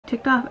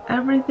ticked off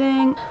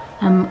everything.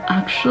 I'm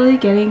actually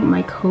getting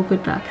my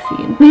COVID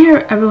vaccine. Let me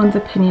hear everyone's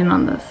opinion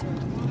on this.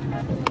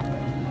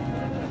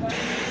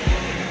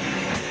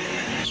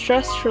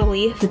 Stress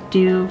relief to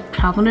do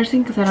travel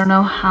nursing because I don't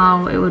know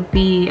how it would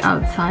be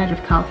outside of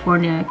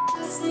California.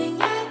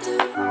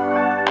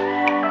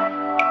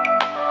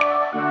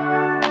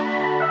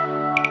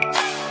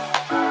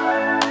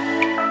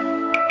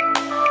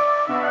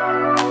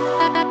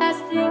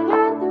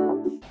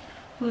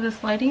 Ooh,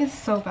 this lighting is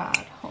so bad.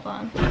 Hold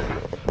on.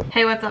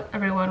 Hey, what's up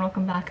everyone?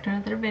 Welcome back to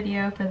another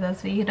video. For those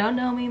of you who don't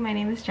know me, my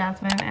name is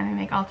Jasmine and I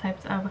make all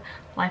types of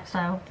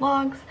lifestyle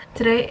vlogs.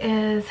 Today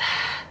is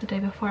the day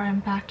before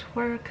I'm back to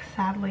work,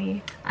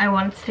 sadly. I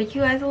wanted to take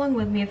you guys along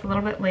with me. It's a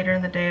little bit later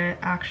in the day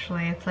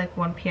actually. It's like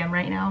 1 p.m.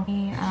 right now.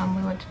 We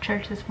went to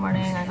church this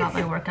morning. I got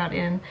my workout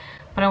in.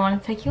 But I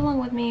wanted to take you along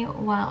with me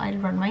while I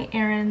run my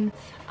errands.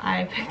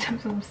 I picked up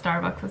some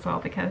Starbucks as well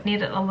because I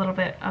needed a little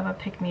bit of a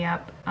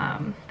pick-me-up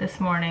this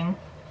morning.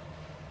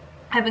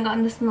 I haven't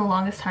gotten this in the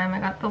longest time. I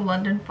got the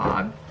London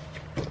fog.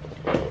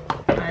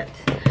 But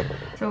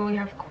so we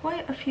have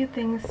quite a few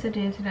things to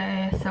do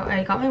today. So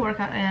I got my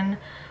workout in.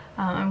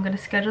 I'm gonna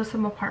schedule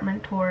some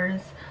apartment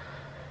tours.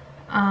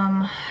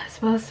 I'm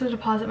supposed to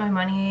deposit my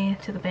money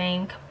to the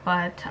bank,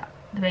 but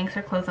the banks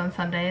are closed on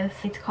Sundays.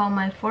 I need to call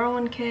my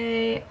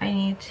 401k. I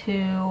need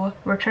to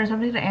return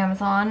something to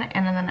Amazon,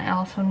 and then I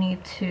also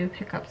need to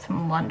pick up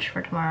some lunch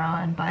for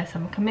tomorrow and buy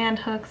some command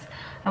hooks.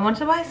 I want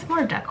to buy some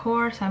more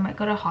decor, so I might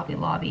go to Hobby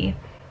Lobby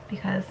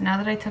because now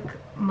that I took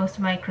most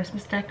of my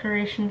Christmas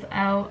decorations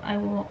out,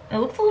 it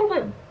looks a little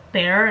bit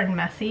bare and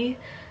messy.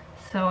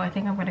 So I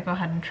think I'm gonna go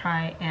ahead and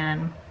try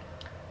and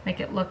make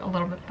it look a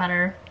little bit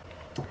better.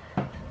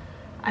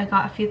 I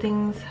got a few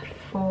things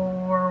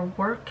for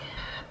work.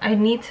 I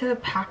need to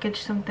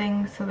package some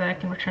things so that I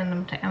can return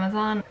them to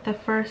Amazon. The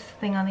first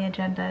thing on the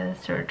agenda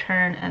is to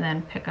return and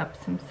then pick up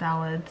some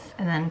salads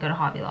and then go to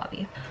Hobby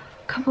Lobby.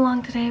 Come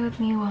along today with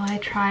me while I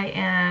try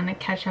and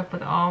catch up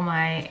with all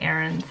my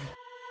errands.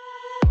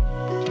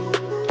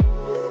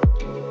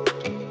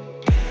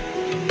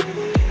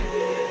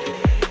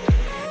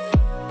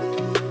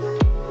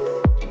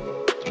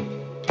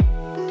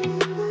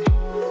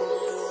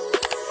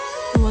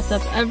 What's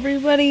up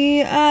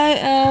everybody?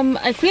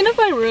 I cleaned up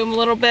my room a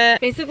little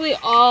bit. Basically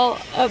all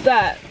of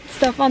that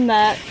stuff on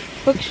that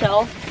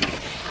bookshelf.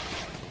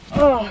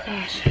 Oh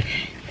gosh,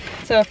 okay.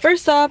 So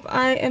first off,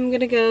 I am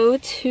gonna go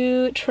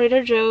to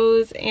Trader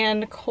Joe's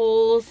and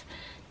Kohl's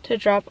to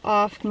drop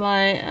off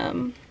my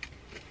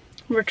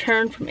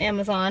return from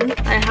Amazon.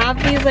 I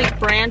have these like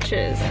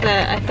branches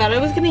that I thought I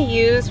was gonna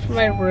use for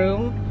my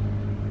room,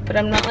 but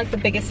I'm not like the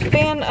biggest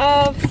fan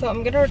of, so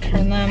I'm gonna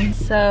return them.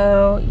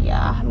 So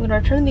yeah, I'm gonna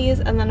return these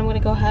and then I'm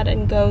gonna go ahead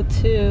and go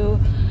to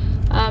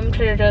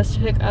Trader Joe's to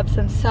pick up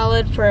some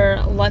salad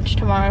for lunch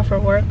tomorrow for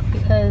work,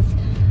 because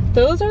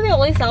those are the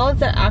only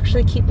salads that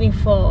actually keep me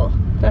full,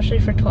 especially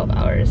for 12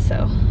 hours.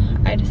 So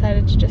I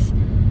decided to just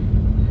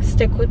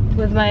stick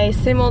with my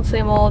same old,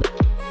 same old.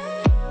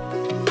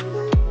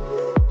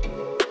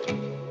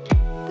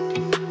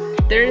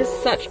 There's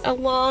such a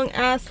long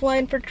ass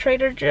line for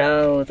Trader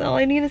Joe's. All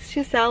I need is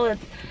 2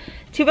 salads.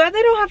 Too bad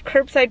they don't have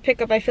curbside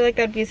pickup. I feel like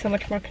that'd be so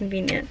much more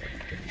convenient.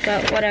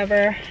 But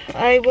whatever.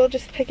 I will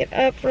just pick it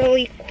up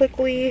really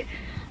quickly.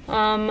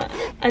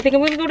 I think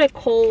I'm gonna go to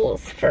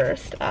Kohl's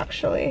first,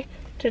 actually,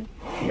 to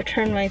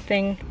return my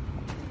thing.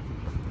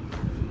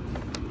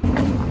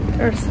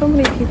 There are so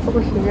many people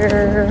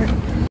here.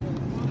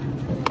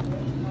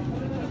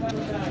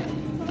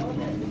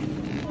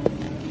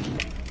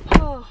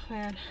 Oh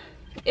man.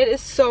 It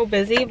is so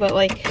busy, but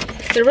like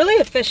they're really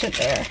efficient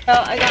there. So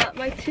I got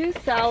my 2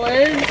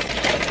 salads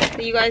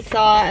that you guys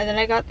saw, and then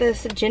I got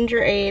this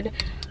ginger aid.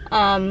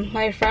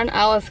 My friend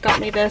Alice got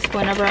me this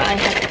whenever I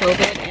had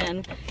COVID,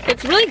 and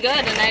it's really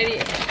good, and I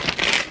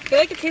feel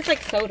like it tastes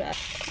like soda.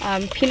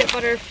 Peanut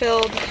butter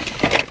filled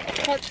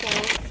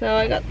pretzels. So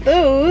I got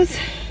those.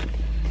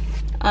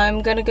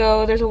 I'm gonna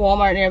go, there's a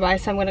Walmart nearby,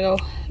 so I'm gonna go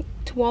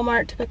to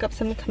Walmart to pick up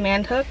some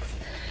command hooks.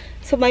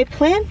 So my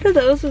plan for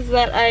those is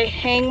that I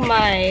hang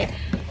my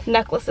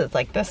necklaces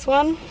like this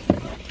one,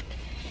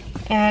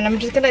 and I'm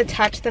just gonna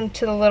attach them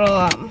to the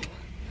little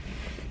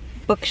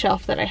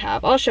bookshelf that I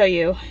have. I'll show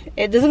you.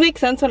 It doesn't make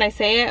sense when I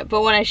say it,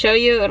 but when I show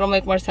you, it'll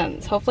make more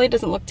sense. Hopefully it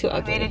doesn't look too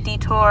ugly. I made a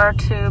detour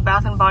to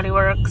Bath and Body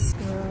Works.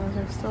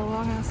 There's still a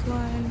long ass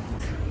line.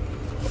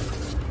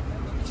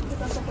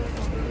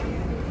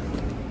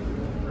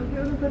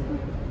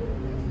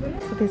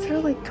 So these are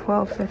like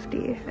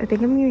 $12.50. I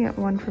think I'm gonna get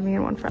one for me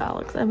and one for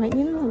Alex. I might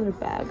need another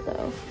bag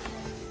though.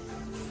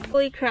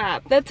 Holy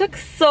crap, that took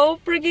so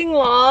freaking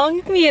long.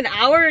 It took me an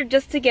hour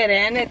just to get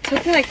in. It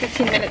took me like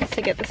 15 minutes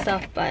to get the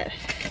stuff, but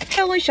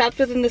I only shopped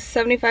within the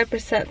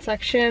 75%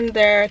 section.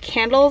 Their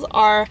candles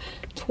are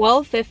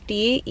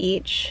 $12.50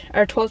 each,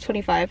 or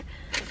 $12.25.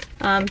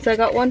 So I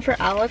got one for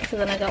Alex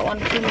and then I got one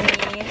for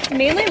me.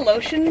 Mainly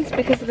lotions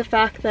because of the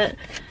fact that,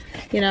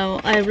 you know,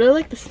 I really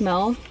like the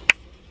smell.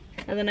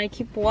 And then I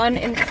keep one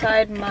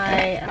inside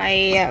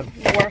my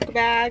work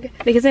bag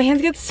because my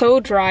hands get so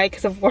dry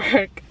because of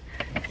work.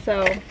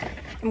 So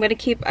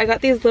I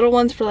got these little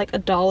ones for like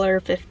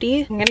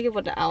 $1.50. I'm gonna give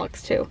one to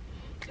Alex too,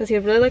 because he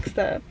really likes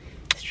the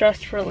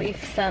stress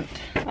relief scent.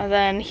 And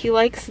then he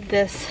likes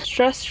this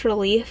stress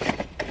relief.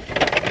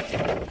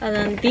 And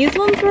then these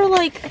ones were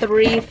like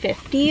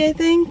 $3.50, I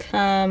think.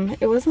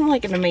 It wasn't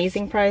like an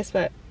amazing price,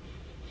 but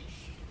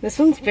this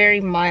one's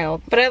very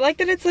mild. But I like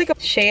that it's like a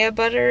shea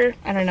butter.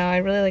 I don't know, I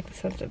really like the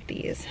scent of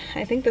these.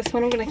 I think this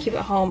one I'm gonna keep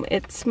at home.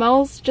 It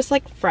smells just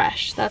like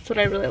fresh. That's what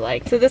I really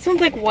like. So this one's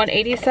like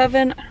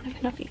 $1.87. I don't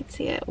even know if you can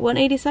see it.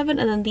 $1.87,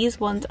 and then these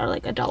ones are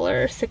like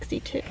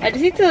 $1.62. I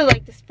just need to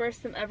like disperse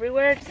them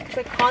everywhere just because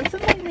I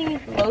constantly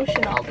need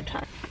lotion all the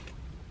time.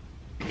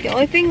 The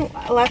only thing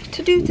left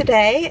to do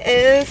today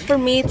is for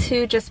me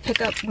to just pick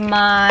up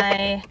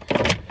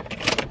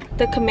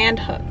the command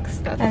hooks,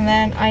 and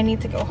then I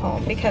need to go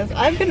home because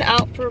I've been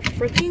out for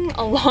freaking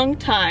a long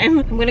time.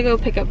 I'm gonna go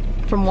pick up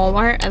from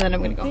Walmart and then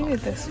I'm gonna go home. Maybe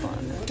this one.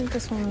 I think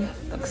this one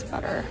looks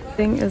better.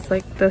 Thing is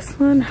like this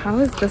one. How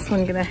is this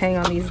one gonna hang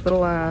on these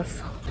little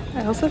ass?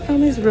 I also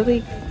found these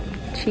really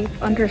cheap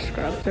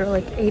underscrubs. They're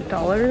like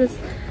 $8.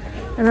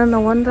 And then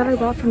the one that I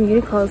bought from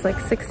Uniqlo is like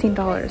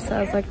 $16. So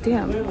I was like,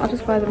 damn, I'll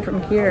just buy them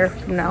from here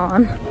from now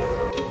on.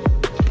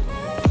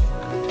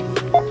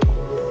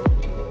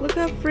 Look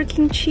how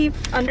freaking cheap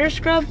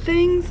underscrub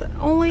things.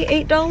 Only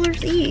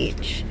 $8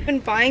 each. I've been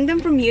buying them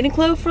from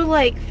Uniqlo for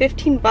like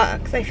 15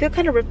 bucks. I feel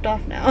kind of ripped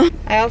off now.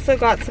 I also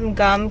got some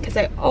gum because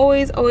I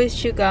always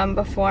chew gum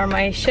before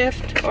my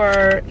shift,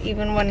 or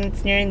even when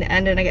it's nearing the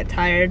end and I get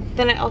tired.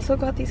 Then I also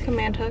got these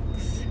command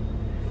hooks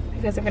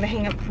because I'm gonna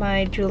hang up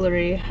my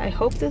jewelry. I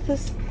hope that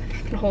this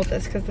can hold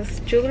this because this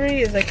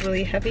jewelry is like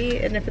really heavy,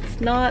 and if it's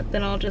not,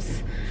 then I'll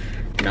just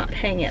not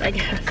hang it, I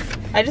guess.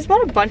 I just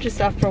bought a bunch of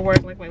stuff for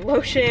work, like my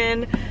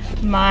lotion,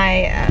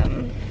 my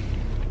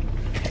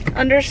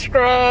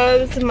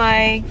underscrubs,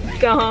 my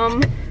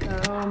gum.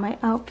 So my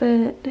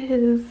outfit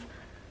is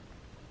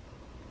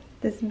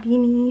this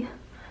beanie,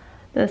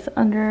 this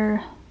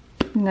under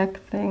neck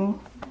thing,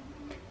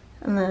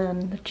 and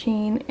then the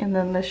chain, and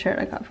then the shirt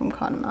I got from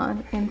Cotton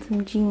On, and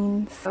some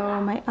jeans.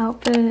 So my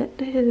outfit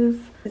is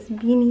this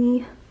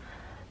beanie,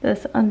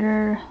 this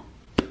under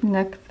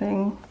neck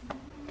thing,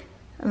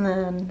 and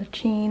then the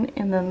chain,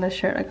 and then the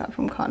shirt I got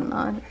from Cotton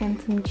On, and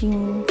some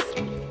jeans.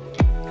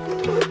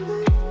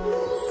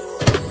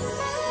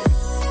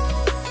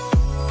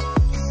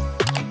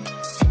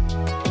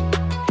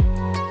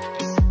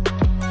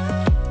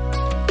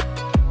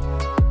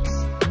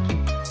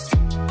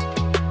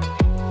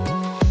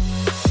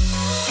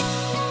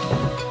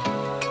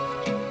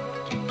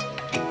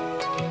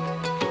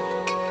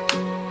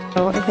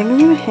 So I think I'm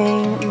gonna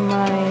hang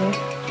my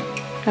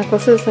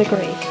necklaces like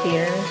right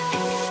here.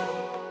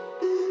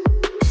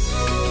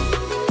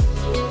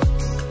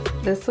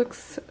 This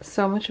looks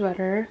so much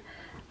better.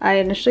 I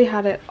initially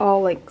had it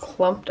all like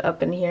clumped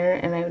up in here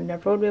and I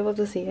never would be able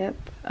to see it.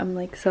 I'm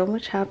like so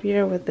much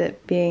happier with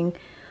it being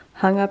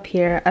hung up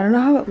here. I don't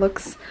know how it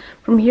looks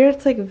from here.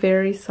 It's like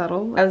very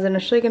subtle. I was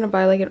initially gonna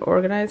buy like an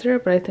organizer,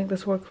 but I think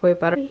this works way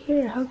better. Right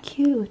here, how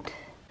cute.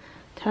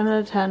 10 out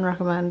of 10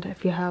 recommend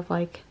if you have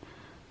like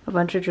a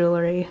bunch of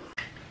jewelry.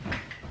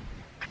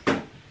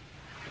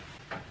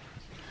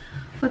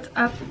 What's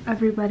up,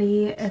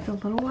 everybody? It's a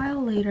little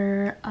while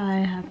later. I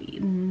have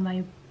eaten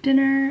my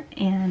dinner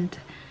and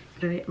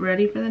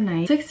ready for the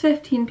night.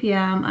 6:15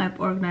 p.m. I've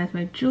organized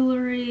my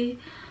jewelry,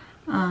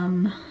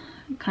 kind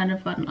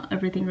of gotten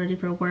everything ready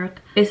for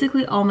work.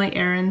 Basically all my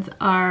errands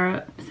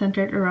are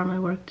centered around my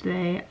work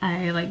today.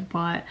 I like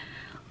bought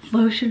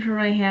lotion for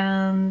my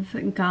hands,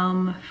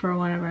 gum for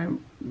whenever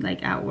I'm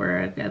like at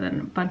work, and then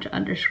a bunch of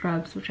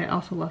underscrubs, which I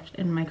also left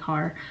in my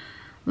car.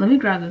 Let me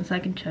grab them so I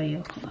can show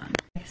you. Hold on.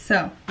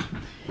 So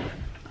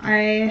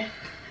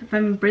if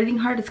I'm breathing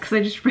hard, it's because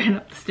I just ran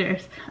up the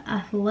stairs.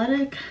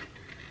 Athletic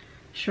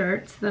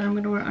shirts that I'm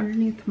gonna wear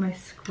underneath my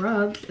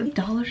scrubs.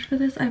 $8 for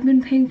this. I've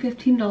been paying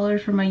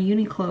 $15 for my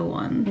Uniqlo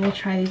one. We'll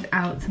try these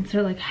out since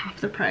they're like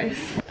half the price.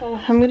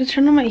 I'm gonna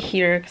turn on my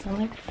heater because I'm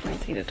like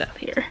freezing to death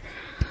here.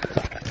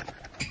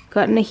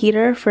 Gotten a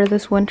heater for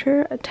this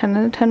winter. A 10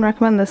 out of 10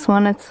 recommend this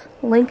one. It's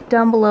linked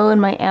down below in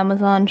my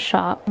Amazon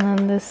shop. And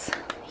then this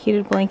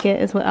heated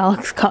blanket is what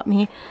Alex got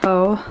me.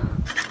 So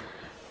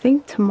I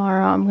think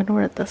tomorrow I'm gonna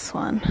wear this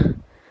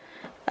one.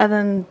 And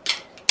then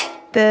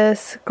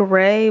this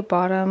gray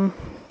bottom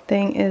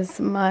thing is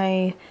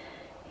my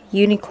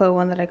Uniqlo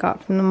one that I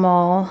got from the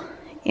mall.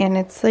 And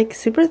it's like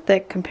super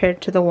thick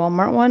compared to the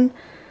Walmart one.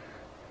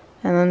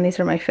 And then these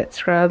are my Fit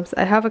scrubs.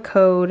 I have a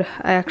code.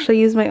 I actually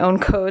used my own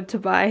code to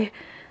buy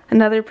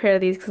another pair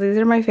of these because these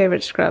are my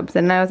favorite scrubs.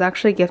 And I was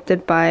actually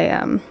gifted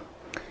by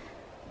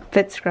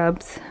Fit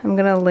scrubs. I'm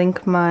gonna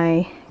link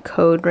my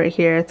code right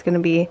here. It's gonna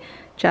be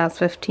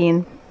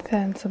Jazz15.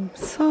 Then some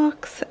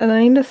socks, and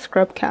I need a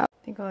scrub cap.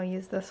 I think I'll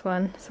use this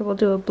one. So we'll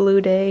do a blue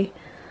day.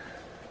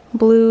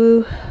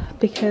 Blue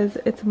because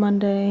it's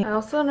Monday. I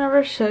also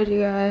never showed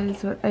you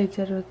guys what I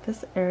did with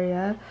this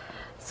area.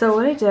 So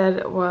what I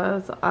did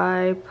was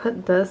I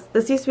put this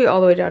used to be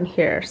all the way down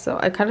here. So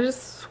I kind of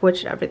just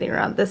switched everything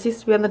around. This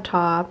used to be on the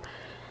top.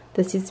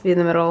 This used to be in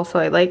the middle. So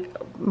I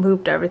like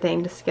moved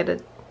everything just to get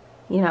it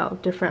you know,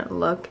 different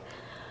look.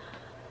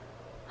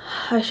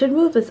 I should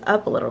move this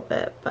up a little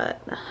bit, but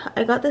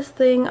I got this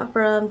thing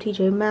from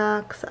TJ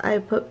Maxx. I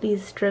put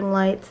these string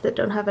lights that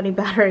don't have any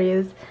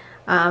batteries.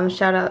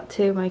 Shout out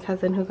to my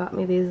cousin who got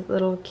me these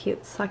little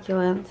cute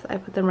succulents. I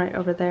put them right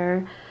over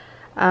there.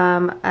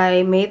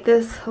 I made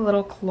this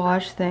little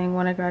collage thing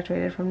when I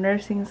graduated from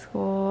nursing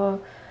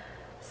school.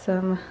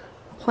 Some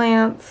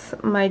plants,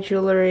 my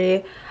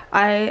jewelry.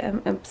 I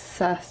am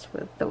obsessed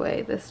with the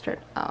way this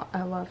turned out.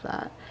 I love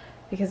that.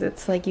 Because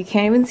it's like you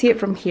can't even see it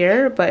from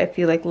here, but if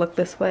you like look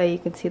this way you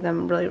can see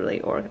them really,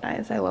 really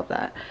organized. I love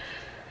that.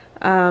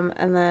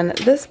 And then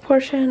this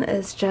portion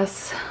is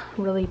just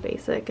really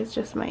basic. It's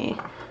just my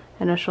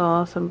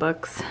initial, some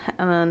books,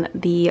 and then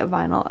the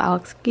vinyl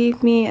Alex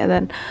gave me. And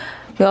then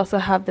we also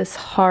have this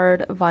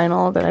hard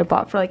vinyl that I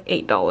bought for like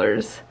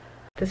 $8.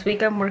 This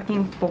week I'm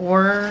working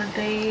 4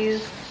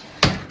 days.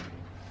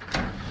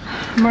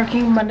 I'm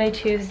working Monday,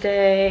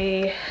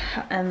 Tuesday,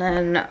 and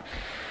then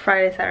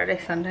Friday, Saturday,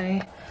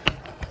 Sunday.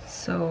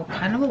 So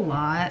kind of a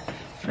lot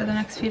for the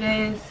next few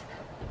days,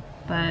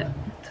 but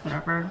it's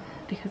whatever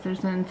because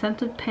there's an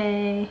incentive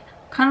pay.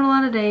 Kind of a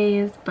lot of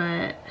days,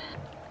 but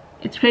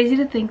it's crazy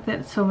to think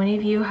that so many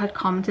of you had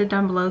commented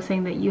down below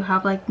saying that you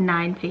have like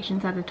 9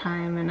 patients at a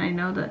time. And I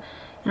know that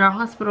in our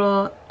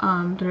hospital,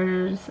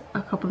 there's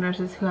a couple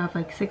nurses who have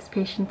like 6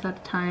 patients at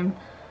a time.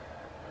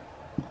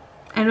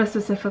 I know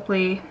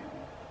specifically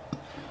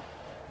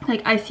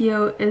like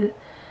ICU is,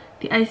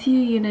 the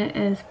ICU unit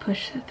is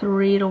pushed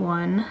 3 to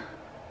 1.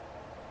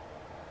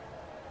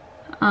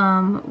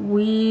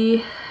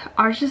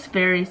 Ours just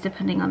varies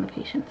depending on the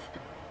patients.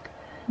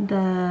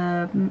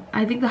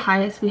 I think the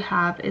highest we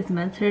have is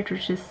med-surg,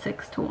 which is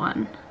 6 to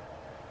 1,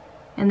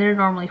 and they're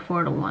normally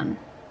 4 to 1.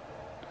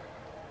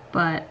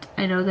 But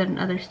I know that in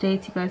other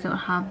states you guys don't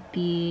have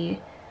the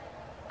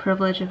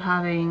privilege of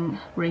having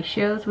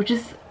ratios, which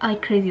is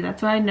like crazy.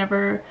 That's why I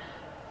never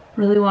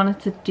really wanted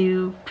to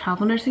do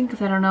travel nursing,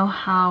 because I don't know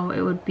how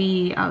it would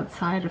be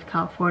outside of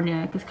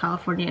California, because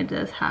California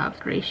does have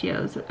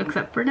ratios,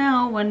 except for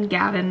now when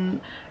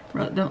Gavin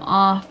wrote them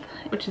off,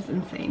 which is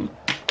insane.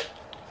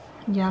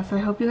 Yeah, so I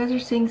hope you guys are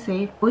staying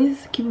safe.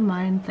 Always keep in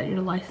mind that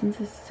your license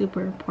is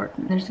super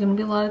important. There's going to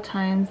be a lot of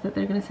times that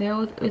they're going to say,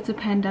 oh, it's a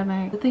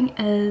pandemic. The thing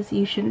is,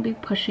 you shouldn't be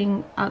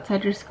pushing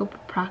outside your scope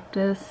of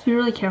practice. Be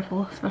really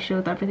careful, especially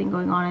with everything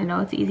going on. I know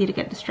it's easy to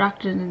get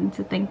distracted and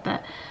to think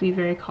that be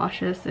very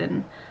cautious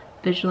and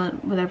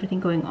vigilant with everything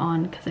going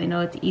on, because I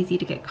know it's easy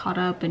to get caught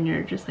up and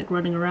you're just like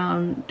running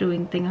around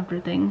doing thing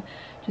after thing.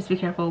 Just be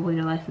careful with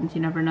your license,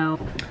 you never know.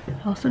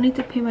 I also need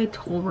to pay my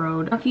toll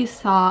road. I don't know if you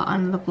saw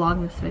on the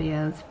Vlogmas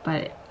videos,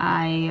 but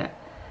I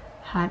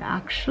had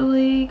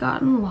actually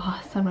gotten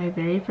lost on my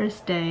very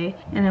first day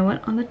and I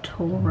went on the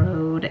toll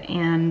road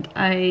and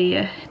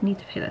I need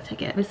to pay that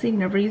ticket. Obviously I've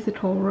never used the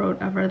toll road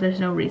ever. There's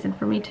no reason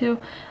for me to.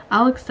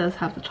 Alex does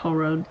have the toll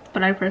road,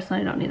 but I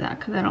personally don't need that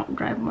because I don't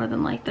drive more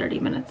than like 30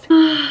 minutes.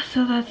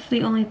 So that's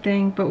the only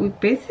thing, but we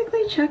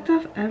basically checked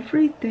off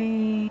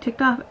everything.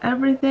 Ticked off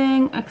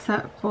everything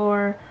except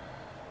for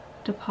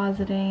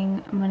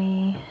depositing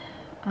money.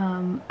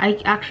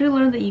 I actually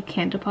learned that you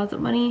can't deposit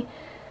money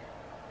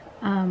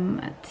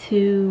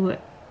through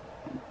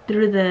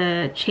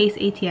the Chase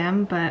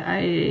ATM, but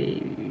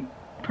I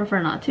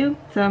prefer not to,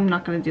 so I'm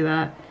not gonna do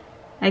that.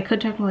 I could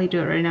technically do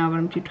it right now, but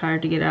I'm too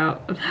tired to get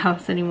out of the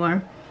house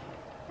anymore.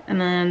 And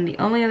then the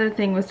only other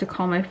thing was to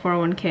call my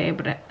 401k,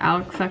 but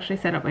Alex actually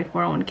set up my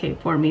 401k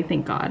for me,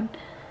 thank God.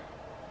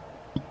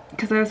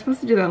 Because I was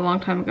supposed to do that a long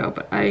time ago,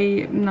 but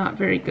I'm not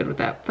very good with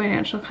that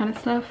financial kind of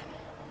stuff.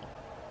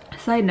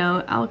 Side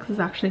note, Alex is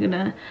actually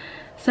gonna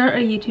start a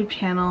YouTube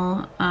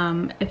channel.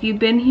 If you've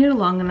been here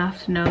long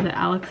enough to know that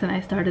Alex and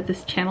I started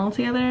this channel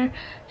together,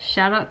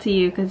 shout out to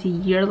you because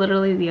you're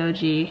literally the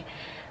OG.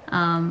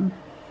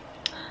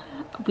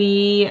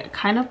 We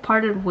kind of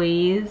parted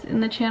ways in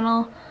the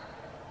channel.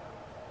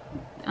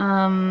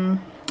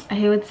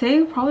 I would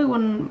say probably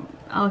when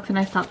Alex and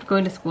I stopped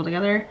going to school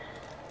together.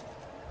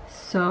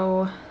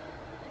 So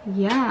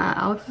yeah,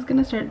 Alex is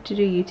gonna start to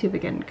do YouTube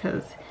again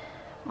because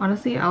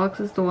honestly, Alex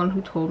is the one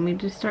who told me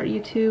to start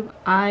YouTube.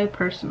 I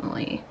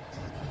personally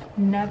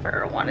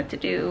never wanted to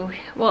do,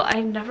 well,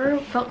 I never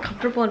felt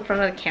comfortable in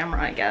front of the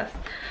camera, I guess.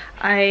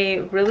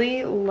 I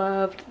really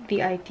loved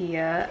the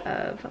idea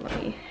of,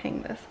 let me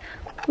hang this.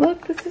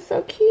 Look, this is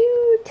so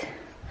cute.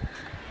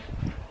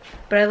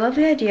 But I love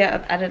the idea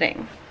of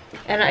editing.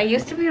 And I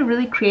used to be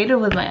really creative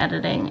with my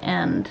editing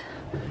and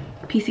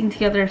piecing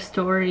together a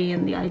story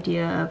and the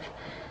idea of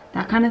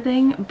that kind of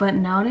thing, but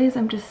nowadays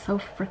I'm just so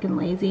freaking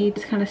lazy.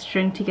 Just kind of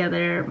string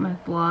together my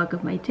vlog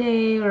of my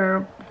day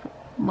or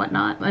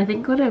whatnot. I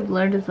think what I've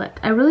learned is like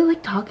I really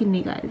like talking to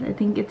you guys. I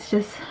think it's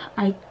just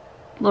I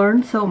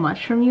learn so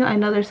much from you. I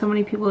know there's so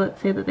many people that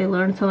say that they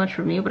learn so much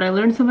from me, but I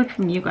learn so much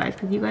from you guys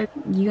because you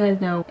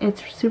guys know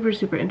it's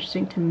super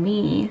interesting to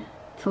me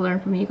to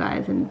learn from you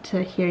guys and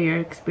to hear your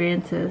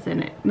experiences,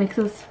 and it makes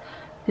us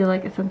feel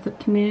like a sense of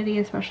community,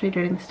 especially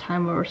during this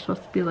time where we're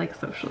supposed to be like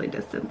socially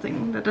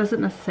distancing. That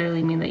doesn't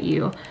necessarily mean that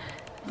you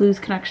lose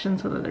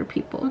connections with other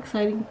people.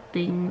 Exciting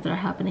things are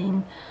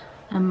happening.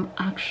 I'm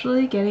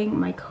actually getting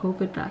my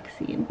COVID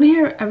vaccine. I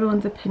hear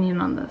everyone's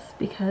opinion on this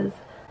because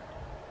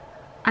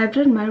I've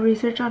done my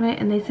research on it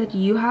and they said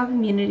you have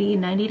immunity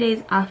 90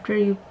 days after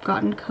you've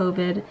gotten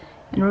COVID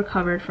and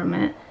recovered from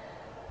it.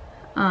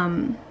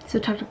 So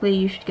technically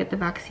you should get the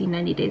vaccine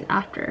 90 days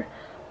after.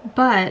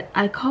 But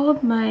I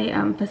called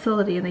my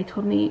facility and they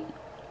told me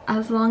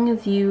as long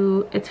as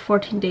it's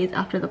 14 days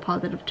after the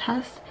positive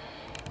test,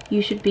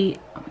 you should be,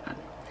 oh my god,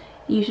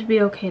 you should be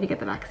okay to get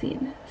the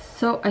vaccine.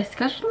 So I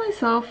scheduled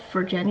myself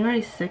for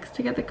January 6th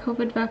to get the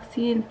COVID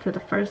vaccine for the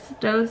first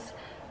dose.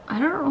 I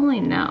don't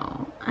really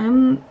know.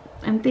 I'm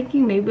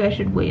thinking maybe I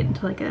should wait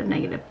until I get a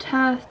negative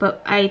test,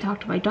 but I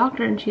talked to my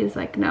doctor and she's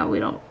like, no, we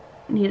don't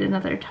need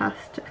another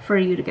test for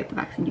you to get the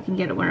vaccine. You can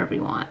get it whenever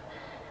you want.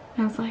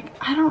 And I was like,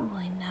 I don't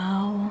really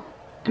know.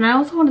 And I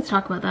also wanted to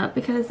talk about that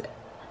because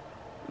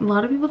a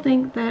lot of people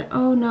think that,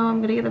 oh no,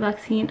 I'm gonna get the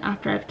vaccine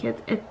after I have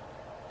kids.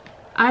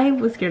 I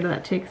was scared of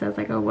that too because I was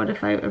like, oh, what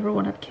if I ever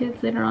want to have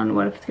kids later on?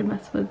 What if it's gonna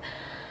mess with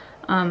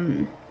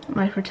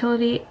my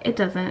fertility? It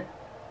doesn't.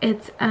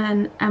 It's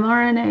an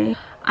mRNA.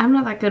 I'm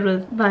not that good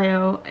with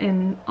bio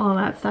and all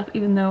that stuff,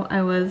 even though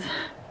I was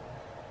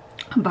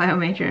a bio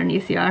major in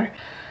UCR.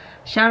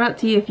 Shout out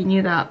to you if you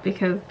knew that,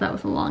 because that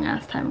was a long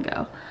ass time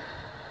ago.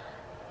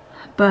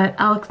 But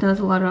Alex knows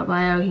a lot about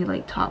bio. He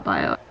like taught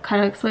bio,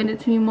 kind of explained it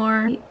to me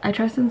more. I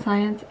trust in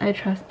science. I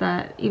trust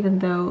that even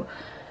though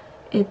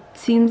it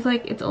seems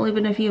like it's only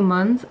been a few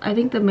months, I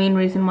think the main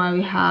reason why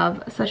we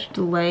have such a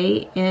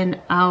delay in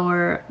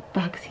our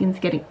vaccines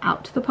getting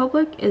out to the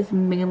public is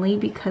mainly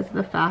because of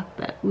the fact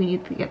that we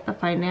need to get the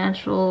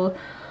financial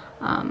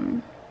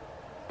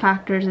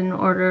factors in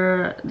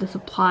order, the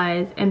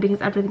supplies, and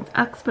because everything's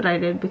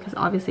expedited, because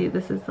obviously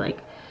this is like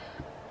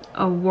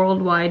a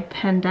worldwide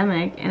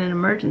pandemic and an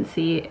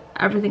emergency.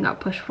 Everything got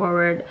pushed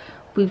forward.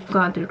 We've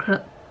gone through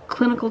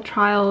clinical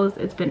trials.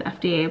 It's been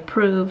FDA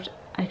approved.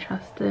 I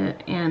trust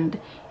it, and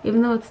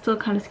even though it's still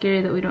kind of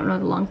scary that we don't know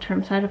the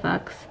long-term side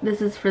effects,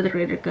 this is for the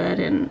greater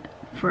good and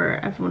for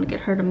everyone to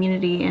get herd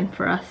immunity and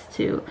for us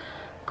to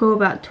go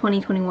about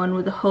 2021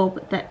 with the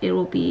hope that it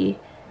will be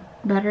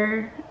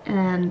better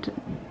and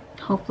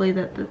hopefully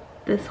that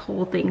this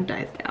whole thing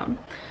dies down.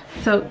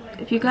 So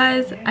if you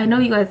guys, I know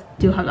you guys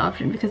do have the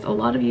option because a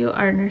lot of you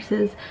are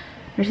nurses,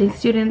 nursing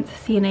students,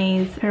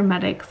 CNAs,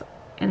 paramedics,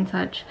 and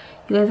such.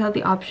 You guys have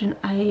the option.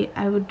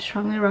 I would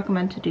strongly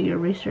recommend to do your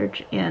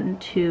research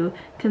and to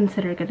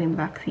consider getting the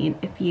vaccine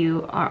if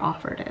you are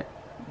offered it,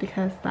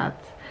 because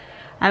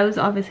I was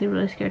obviously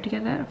really scared to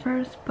get it at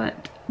first,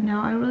 but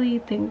now I really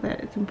think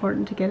that it's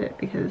important to get it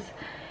because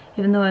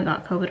even though I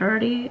got COVID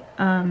already,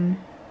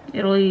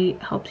 it only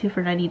helps you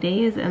for 90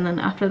 days, and then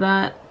after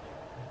that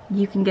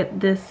you can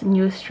get this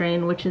newest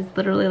strain, which is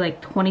literally like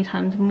 20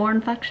 times more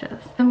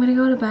infectious. I'm gonna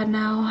go to bed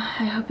now.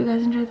 I hope you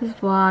guys enjoyed this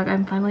vlog.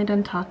 I'm finally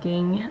done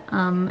talking.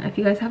 If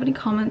you guys have any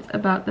comments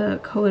about the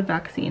COVID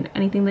vaccine,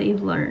 anything that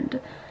you've learned,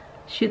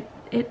 shoot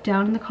it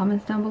down in the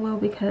comments down below,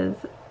 because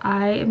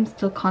I am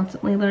still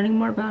constantly learning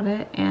more about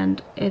it, and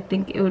I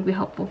think it would be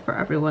helpful for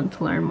everyone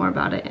to learn more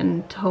about it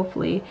and to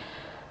hopefully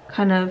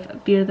kind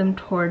of veer them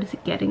towards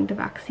getting the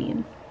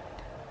vaccine.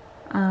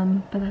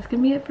 But that's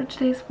gonna be it for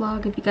today's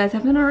vlog. If you guys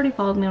haven't already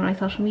followed me on my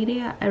social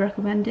media, I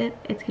recommend it.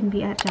 It's gonna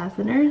be at Jazz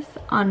the Nurse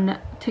on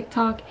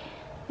TikTok,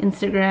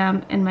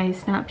 Instagram, and my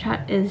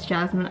Snapchat is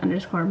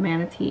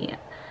Jasmine_manatee.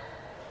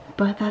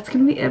 But that's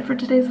gonna be it for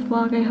today's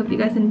vlog. I hope you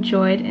guys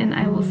enjoyed, and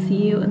I will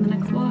see you in the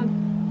next vlog.